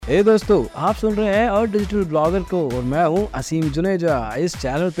दोस्तों, आप सुन रहे हैं और डिजिटल ब्लॉगर को, और मैं हूं असीम जुनेजा। इस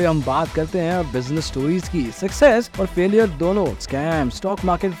चैनल पे हम बात करते हैं बिजनेस स्टोरीज की, सक्सेस और फेलियर दोनों, scam, stock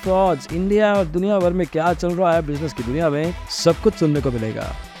market frauds, India और दुनिया भर में क्या चल रहा है बिजनेस की दुनिया में, सब कुछ सुनने को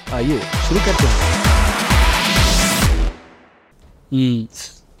मिलेगा। आइए शुरू करते हैं।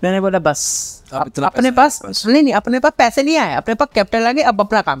 मैंने बोला बस अपने पास अपने पास पैसे नहीं आए, अपने पास कैपिटल आ गए, अब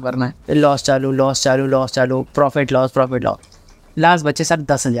अपना काम करना है। लॉस चालू, प्रॉफिट लॉस। लास्ट बचे सर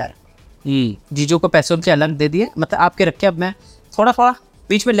 10,000। जीजो को पैसे उनसे अलग दे दिए, मतलब आपके रखे। अब मैं थोड़ा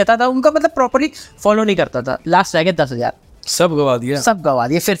बीच में लेता था उनका, मतलब प्रॉपर्ली फॉलो नहीं करता था। लास्ट रह गए 10,000। सब गवा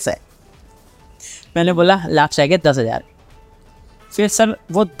दिया फिर से मैंने बोला लास्ट रह गए 10,000। फिर सर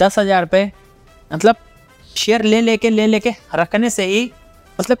वो 10,000 पे मतलब शेयर ले लेके रखने से ही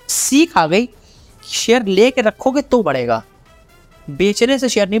मतलब सीख आ गई। शेयर लेके रखोगे तो बढ़ेगा, बेचने से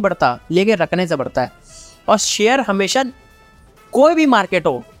शेयर नहीं बढ़ता, लेके रखने से बढ़ता है। और शेयर हमेशा, कोई भी मार्केट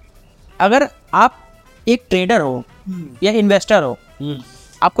हो, अगर आप एक ट्रेडर हो या इन्वेस्टर हो,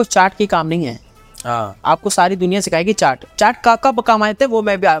 आपको चार्ट की काम नहीं है। आपको सारी दुनिया सिखाएगी चार्ट कब काम आए थे वो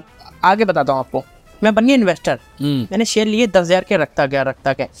मैं भी आगे बताता हूँ आपको। मैं बन गया इन्वेस्टर, मैंने शेयर लिए 10,000 के, रखता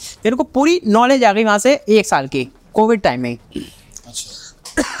गया मेरे को पूरी नॉलेज आ गई वहां से 1 साल की, कोविड टाइम में।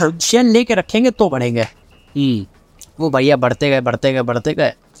 शेयर लेके रखेंगे तो बढ़ेंगे। वो भैया बढ़ते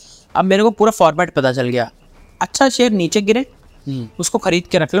गए। अब मेरे को पूरा फॉर्मेट पता चल गया। अच्छा शेयर नीचे गिरे, उसको खरीद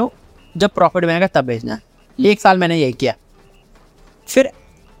के रख लो, जब प्रॉफिट में आएगा तब बेचना है। 1 साल मैंने यही किया। फिर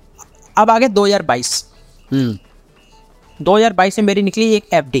अब आगे 2022। 2022 में मेरी निकली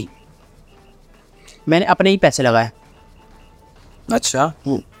एक एफडी, मैंने अपने ही पैसे लगाए। अच्छा।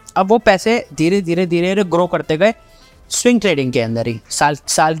 अब वो पैसे धीरे धीरे ग्रो करते गए स्विंग ट्रेडिंग के अंदर ही।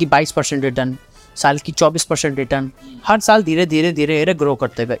 साल की 22% रिटर्न, साल की 24% रिटर्न, हर साल धीरे धीरे ग्रो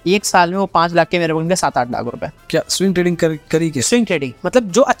करते गए। 1 साल में वो 5 लाख के मेरे बन गए 7-8 लाख रुपए। क्या स्विंग ट्रेडिंग करी के? स्विंग ट्रेडिंग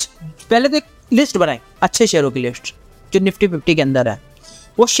मतलब जो पहले तो एक लिस्ट बनाई, अच्छे शेयरों की लिस्ट जो निफ्टी 50 के अंदर है।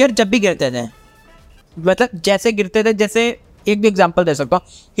 वो शेयर जब भी गिरते थे, मतलब जैसे गिरते थे, जैसे एक भी एग्जाम्पल दे सकता हूँ,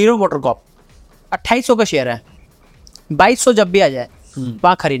 हीरो मोटर कॉर्प 2800 का शेयर है, 2200 जब भी आ जाए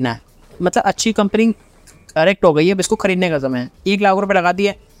वहाँ खरीदना है। मतलब अच्छी कंपनी करेक्ट हो गई है, इसको खरीदने का समय है। 1 लाख रुपए लगा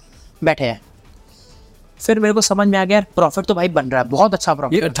दिए, बैठे हैं। फिर मेरे को समझ में आ गया यार प्रॉफिट तो भाई बन रहा है, बहुत अच्छा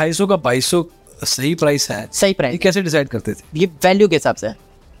प्रॉफिट। ये 2800 का 2200 सही प्राइस है? सही प्राइस। ये कैसे डिसाइड करते थे? ये वैल्यू के हिसाब से।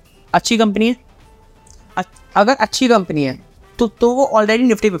 अच्छी कंपनी है, अगर अच्छी कंपनी है तो वो ऑलरेडी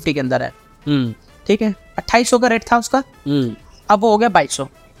निफ्टी 50 के अंदर है। ठीक है, 2800 का रेट था उसका, अब वो हो गया 2200।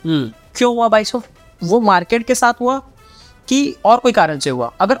 क्यों हुआ 2200? वो मार्केट के साथ हुआ कि और कोई कारण से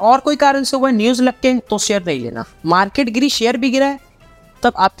हुआ? अगर और कोई कारण से हुआ, न्यूज़ लग के, तो शेयर नहीं लेना। मार्केट गिरी, शेयर भी गिरा है,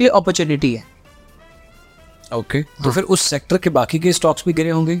 तब आपके लिए अपॉर्चुनिटी है। ओके। तो फिर उस सेक्टर के बाकी के स्टॉक्स भी गिरे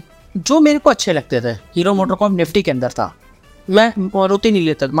होंगे जो मेरे को अच्छे लगते थे। हीरो मोटर कॉर्प निफ्टी के अंदर था, मैं मारुति नहीं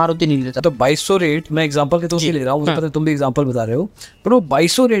लेता। तो 2200 रेट, मैं एग्जांपल के तौर पे ले रहा हूँ, मुझे पता है तुम भी एग्जांपल बता रहे हो, पर वो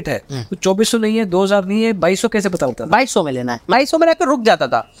 2200 रेट है, तो 2400 नहीं है, 2000 नहीं है, 2200 कैसे पता होता? 2200 में लेना है। 2200 में रहकर रुक जाता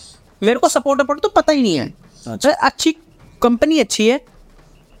था, मेरे को सपोर्ट तो पता ही नहीं है। अच्छा। अच्छी कंपनी अच्छी है,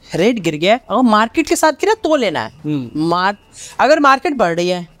 रेट गिर गया है और मार्केट के साथ गिरा तो लेना है। अगर मार्केट बढ़ रही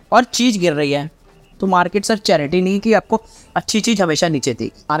है और चीज़ गिर रही है तो मार्केट सर चैरिटी नहीं कि आपको अच्छी चीज़ हमेशा नीचे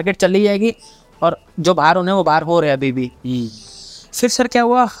थी। मार्केट चली जाएगी और जो बाहर होने वो बाहर हो रहे हैं अभी भी। फिर सर क्या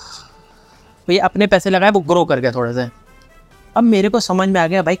हुआ, भैया अपने पैसे लगाए, वो ग्रो कर गया थोड़े से। अब मेरे को समझ में आ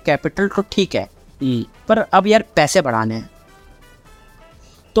गया भाई कैपिटल तो ठीक है, पर अब यार पैसे बढ़ाने हैं।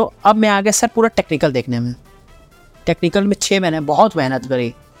 तो अब मैं आ गया सर पूरा टेक्निकल देखने में। टेक्निकल में 6 महीने बहुत मेहनत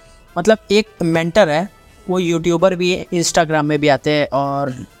करी। मतलब एक मेंटर है, वो यूट्यूबर भी है, इंस्टाग्राम में भी आते हैं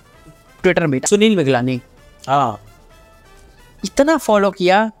और ट्विटर में, सुनील मिगलानी। इतना फॉलो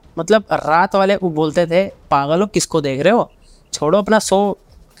किया, मतलब रात वाले वो बोलते थे पागल हो, किसको देख रहे हो, छोड़ो अपना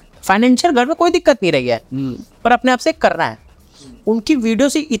फाइनेंशियल घर में कोई दिक्कत नहीं रही है, पर अपने आप से करना है। उनकी वीडियो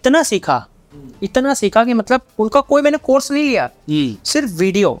से इतना सीखा कि मतलब उनका कोई मैंने कोर्स नहीं लिया, सिर्फ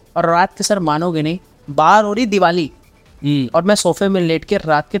वीडियो। और रात के सर मानोगे नहीं, बाहर हो रही दिवाली और मैं सोफे में लेट के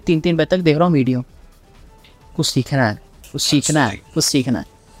रात के 3-3 बजे तक देख रहा हूँ वीडियो। कुछ सीखना है।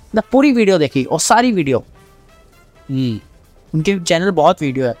 मतलब पूरी वीडियो देखी, और सारी वीडियो, उनके चैनल बहुत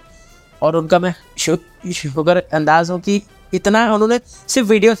वीडियो है, और उनका मैं शुक्र अंदाज हूँ कि इतना उन्होंने सिर्फ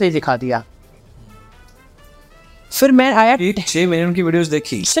वीडियो से ही दिखा दिया। फिर मैं आया, 6 महीने उनकी वीडियोस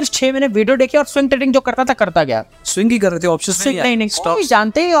देखी, सिर्फ 6 महीने वीडियो देखी, और स्विंग ट्रेडिंग जो करता था करता गया। स्विंग ही कर रहे थे, ऑप्शन नहीं, स्टॉक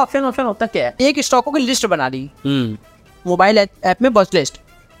जानते ही ऑप्शन होता क्या है। एक स्टॉकों की लिस्ट बना ली मोबाइल ऐप में, वॉच लिस्ट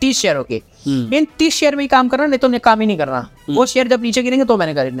 30 शेयरों की। इन 30 शेयर में ही काम करना, नहीं तो काम ही नहीं करना। वो शेयर जब नीचे गिरेंगे तो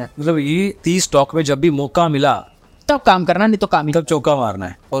मैंने खरीदना है। मतलब ये 30 स्टॉक में जब भी मौका मिला तब काम करना, नहीं तो काम ही तब चौका मारना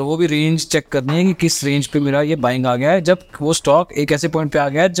है। और वो भी रेंज चेक करनी है कि किस रेंज पे मेरा ये बाइंग आ गया है, जब वो स्टॉक एक ऐसे पॉइंट पे आ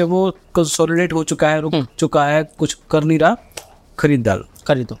गया है जब वो कंसोलिडेट हो चुका है, रुक चुका है, कुछ कर नहीं रहा, खरीद डाल,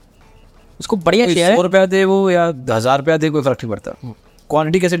 खरीदो उसको। बढ़िया शेयर है। 100 रुपया दे वो या 1000 रुपया दे, कोई फर्क नहीं पड़ता।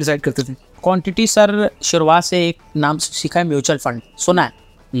 क्वांटिटी कैसे डिसाइड करते थे? क्वांटिटी सर शुरुआत से एक नाम से सीखा है, म्यूचुअल फंड सुना है,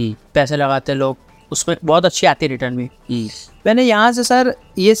 पैसे लगाते लोग, उसमें बहुत अच्छी आती है रिटर्न भी। मैंने यहाँ से सर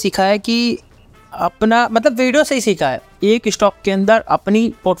ये सीखा है कि अपना मतलब वीडियो से ही सीखा है, एक स्टॉक के अंदर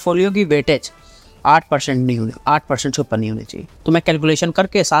अपनी पोर्टफोलियो की वेटेज 8% नहीं होनी, 8% से ऊपर नहीं होनी चाहिए। तो मैं कैलकुलेशन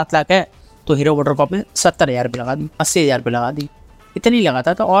करके 7 लाख है तो हीरो मोटरकॉर्प में 70,000 रुपये लगा दी, 80,000 रुपये लगा दी, इतनी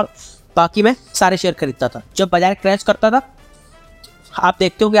लगाता था। और बाकी मैं सारे शेयर खरीदता था। जब बाजार क्रैश करता था, आप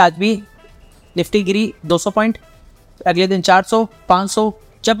देखते हो कि आज भी निफ्टी गिरी 200 पॉइंट, अगले दिन 400, 500,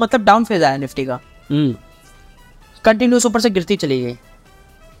 जब मतलब डाउन फेज आया निफ्टी का, कंटिन्यूस ऊपर से गिरती चली गई।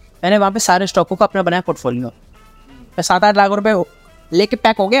 मैंने वहाँ पे सारे स्टॉकों का अपना बनाया पोर्टफोलियो। मैं 7-8 लाख रुपए लेके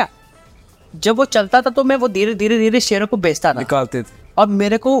पैक हो गया। जब वो चलता था तो मैं वो धीरे धीरे धीरे शेयरों को बेचता था, निकालते थे, और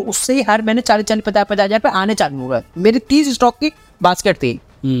मेरे को उससे ही हर महीने 40-40, 50-50 हज़ार रुपये आने चालू हो गए। मेरी 30 स्टॉक की बास्केट थी।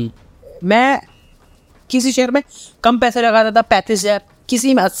 मैं किसी शेयर में कम पैसे लगाता था, 35,000,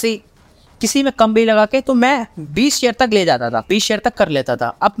 किसी में 80, किसी में कम भी लगा के, तो मैं 20 शेयर तक ले जाता था, 20 शेयर तक कर लेता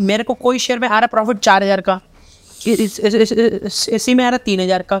था। अब मेरे को कोई शेयर में आ रहा प्रॉफिट 4,000 का, इसी में आ रहा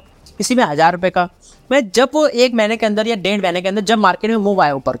 3,000 का, इसी में 1,000 रुपये का। मैं जब वो 1 महीने के अंदर या 1.5 महीने के अंदर जब मार्केट में मूव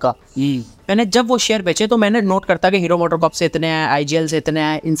आया ऊपर का, मैंने जब वो शेयर बेचे तो मैंने नोट करता कि हीरो मोटरकॉर्प से इतने आए, IGL से इतने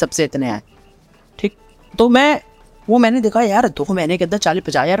आए, इन सब से इतने आए, ठीक। तो मैंने देखा यार 2 महीने के अंदर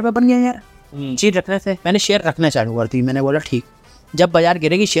 40-50 हज़ार रुपये बन गया यार। चीज रखने से मैंने शेयर रखना चालू कर दी। मैंने बोला ठीक, जब बाजार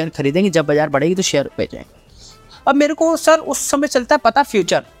गिरेगी शेयर खरीदेंगे, जब बाजार बढ़ेगी तो शेयर बेचेंगे। अब मेरे को सर उस समय चलता है पता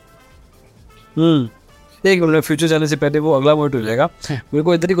फ्यूचर। एक मिनट, फ्यूचर जाने से पहले वो अगला पॉइंट हो जाएगा। मेरे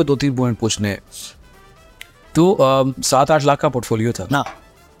को इधर ही को 2-3 पॉइंट पूछने हैं। तो 7-8 लाख का पोर्टफोलियो था ना,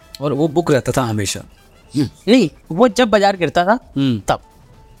 और वो बुक रहता था हमेशा? नहीं, वो जब बाजार गिरता था तब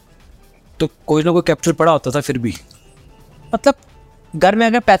तो कोई ना कोई कैपिटल पड़ा होता था फिर भी? मतलब घर में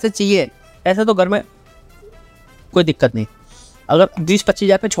अगर पैसे चाहिए ऐसे तो घर में कोई दिक्कत नहीं, अगर 20-25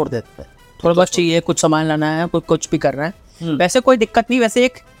 हज़ार पे छोड़ देते थे, थोड़ा बहुत चाहिए, कुछ सामान लाना है, कुछ भी करना है, वैसे कोई दिक्कत नहीं। वैसे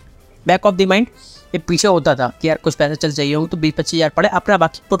एक बैक ऑफ द माइंड ये पीछे होता था कि यार कुछ पैसे चल चाहिए होंगे तो 20-25 हज़ार पड़े, अपना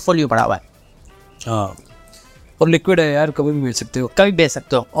बाकी पोर्टफोलियो पड़ा हुआ है। हाँ, और लिक्विड है यार, कभी भी बेच सकते हो, कभी बेच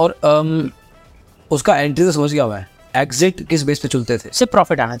सकते हो। और उसका एंट्री तो समझ गया हुआ है, एग्जिट किस बेस पे चलते थे? सिर्फ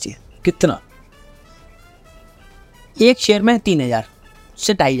प्रॉफिट आना चाहिए। कितना? एक शेयर में 3,000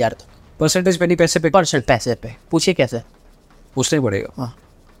 से 2,500 तक। परसेंटेज पे नहीं, पैसे पे? परसेंट पैसे पे। पूछिए कैसे? पूछना ही पड़ेगा। हाँ,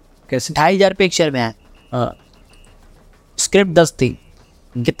 कैसे? 2,500 पे एक शेयर में आया। हाँ, स्क्रिप्ट 10 थी,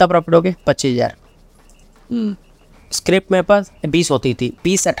 कितना प्रॉफिट हो गया? 25,000। स्क्रिप्ट मेरे पास 20 होती थी,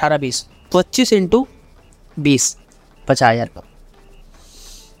 20, 18, 20, 25 इंटू 20, 50,000 का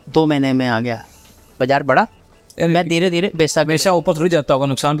 2 महीने में आ गया। बाजार बढ़ा, मैं धीरे धीरे बेचता। हमेशा ऊपर थोड़ी जाता होगा,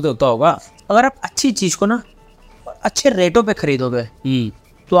 नुकसान भी तो होता होगा। अगर आप अच्छी चीज़ को ना अच्छे रेटों पे खरीदोगे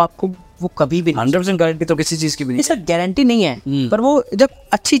तो आपको वो कभी भी 100% गारंटी तो किसी चीज़ की भी नहीं। सर गारंटी नहीं है, पर वो जब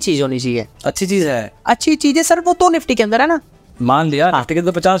अच्छी चीज़ होनी चाहिए। अच्छी चीज़ है, अच्छी चीज़ है सर, वो तो निफ्टी के अंदर है ना। मान लिया निफ्टी के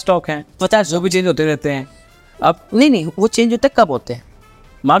तो 50 स्टॉक हैं, 50 जो भी चेंज होते रहते हैं। अब नहीं, वो चेंज होते कब होते हैं?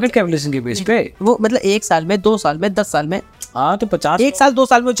 मार्केट कैपिटलाइजेशन के बेस पे। वो मतलब 1 साल में, 2 साल में, 10 साल में। हाँ, तो 50 1 साल 2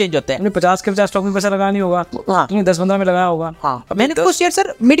 साल में वो चेंज होते हैं। तुमने 50 के 50 स्टॉक में पैसा लगाया नहीं होगा, हाँ, तुमने 10-15 में लगाया होगा। हाँ, मैंने कुछ शेयर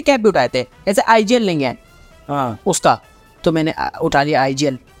सर मिड कैप भी उठाए थे, जैसे IGL नहीं है हाँ, उसका, तो मैंने उठा लिया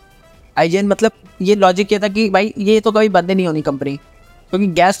IGL। मतलब ये लॉजिक ये था कि भाई ये तो कभी बंद नहीं होनी कंपनी, क्योंकि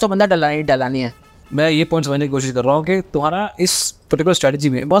गैस तो बंदा डलानी है। मैं ये पॉइंट समझने की कोशिश कर रहा हूँ कि तुम्हारा इस पर्टिकुलर स्ट्रेटजी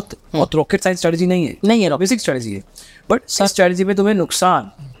में बहुत रॉकेट साइंस स्ट्रेटजी नहीं है, बेसिक स्ट्रेटजी है, बट इस स्ट्रेटजी में तुम्हें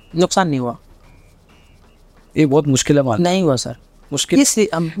नुकसान नहीं हुआ। ये बहुत मुश्किल है मान। नहीं हुआ सर, मुश्किल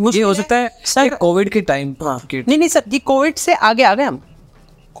ये हो सकता है सर कोविड के टाइम। नहीं सर, ये कोविड से आगे आ गए हम,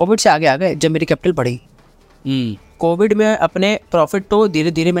 कोविड से आगे आ गए जब मेरी कैपिटल बढ़ी। कोविड में अपने प्रॉफिट तो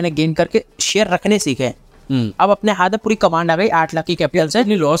धीरे धीरे मैंने गेन करके शेयर रखने सीखे। अब अपने हाथ में पूरी कमांड आ गई 8 लाख की कैपिटल से।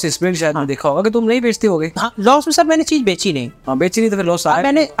 लॉस इसमें शायद देखा होगा कि तुम नहीं बेचते होगे। हाँ, लॉस में सर मैंने चीज बेची नहीं। हाँ, बेची नहीं तो फिर लॉस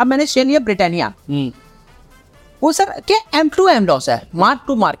आया। अब मैंने शेयर लिया ब्रिटानिया। वो सर क्या M to M लॉस है, मार्क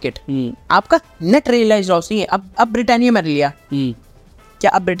टू मार्केट। आपका नेट रियलाइज लॉस नहीं है। अब ब्रिटानिया मैंने लिया,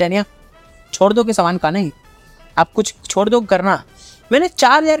 क्या अब ब्रिटानिया छोड़ दो कि सामान का नहीं, आप कुछ छोड़ दो करना। मैंने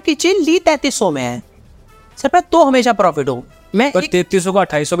 4,000 की चीज ली 3300 में है सर, मैं तो हमेशा प्रॉफिट हूँ। मैं 3300 का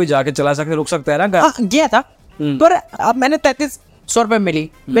 2800 भी जाके चला सकते, रुक सकता है ना। हाँ, गया था, पर अब मैंने 3300 रुपये मिली।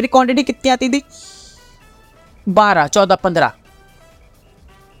 मेरी क्वांटिटी कितनी आती थी? 12, 14, 15,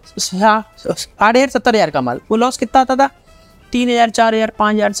 60,000, 70,000 का माल। वो लॉस कितना आता था? 3,000 4,000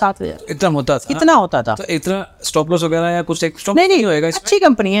 5,000 7,000 इतना होता था? इतना होता था। तो इतना स्टॉप लॉस वगैरह या कुछ एक स्टॉप नहीं होएगा इसमें? अच्छी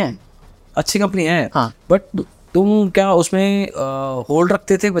कंपनी है। अच्छी कंपनी है। हाँ। बट तुम क्या उसमें होल्ड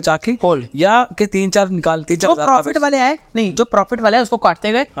रखते थे बचा के? होल्ड या कि 3-4 निकाल 3-4 जो प्रॉफिट वाले आए नहीं, जो प्रॉफिट वाले हैं उसको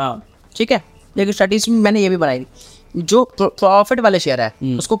काटते गए। हाँ ठीक है, लेकिन स्टडीज में मैंने ये भी बनाई, जो प्रॉफिट वाले शेयर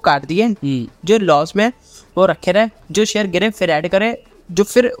है उसको काट दिए, जो लॉस में वो रखे रहे, जो शेयर गिरे फिर ऐड करे,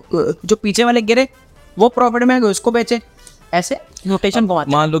 जो पीछे वाले गिरे वो प्रॉफिट में उसको बेचे, ऐसे रोटेशन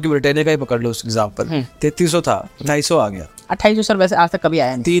घुमाते। मान लो कि ब्रिटानिया का ही पकड़ लो उस एग्जाम्पल, 3300 था 250 आ गया, 2800 सर वैसे आज तक कभी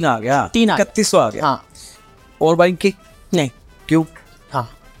आया नहीं। 3 आ गया, 3100 आ गया। हाँ। और बाइंग की नहीं। क्यों? हाँ,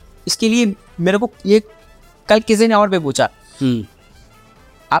 इसके लिए मेरे को ये कल किसी ने और भी पूछा,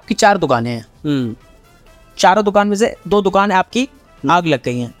 आपकी 4 दुकानें हैं, चारों दुकान में से 2 दुकान आपकी आग लग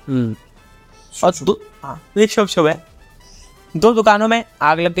गई हैं, और ये शुभ है, 2 दुकानों में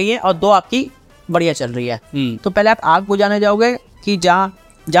आग लग गई है और 2 आपकी बढ़िया चल रही है। तो पहले आप आग बुझाने जाओगे कि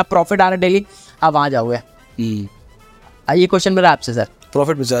जहाँ प्रॉफिट आ रहा है डेली आप वहाँ जाओगे? ये क्वेश्चन मेरा आपसे सर।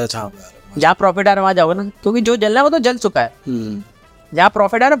 प्रॉफिट में ज़्यादा जहाँ प्रॉफिट आ रहा है वहाँ जाओगे ना, क्योंकि जो जल रहा है वो तो जल चुका है। जहाँ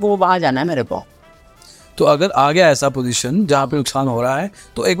प्रॉफिट आ रहा है वो वहाँ जाना है मेरे को। तो अगर आ गया ऐसा पोजीशन जहाँ पे नुकसान हो रहा है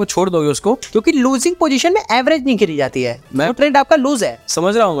तो एक बार छोड़ दोगे उसको? क्योंकि लूजिंग पोजीशन में एवरेज नहीं करी जाती है, मैं ट्रेड आपका लूज है।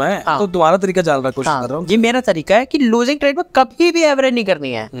 समझ रहा हूँ मैं। हाँ। तो तुम्हारा तरीका जान रहा कोशिश कर रहा हूँ। ये मेरा तरीका है कि लूजिंग ट्रेड में कभी भी एवरेज नहीं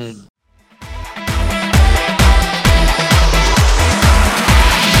करनी है।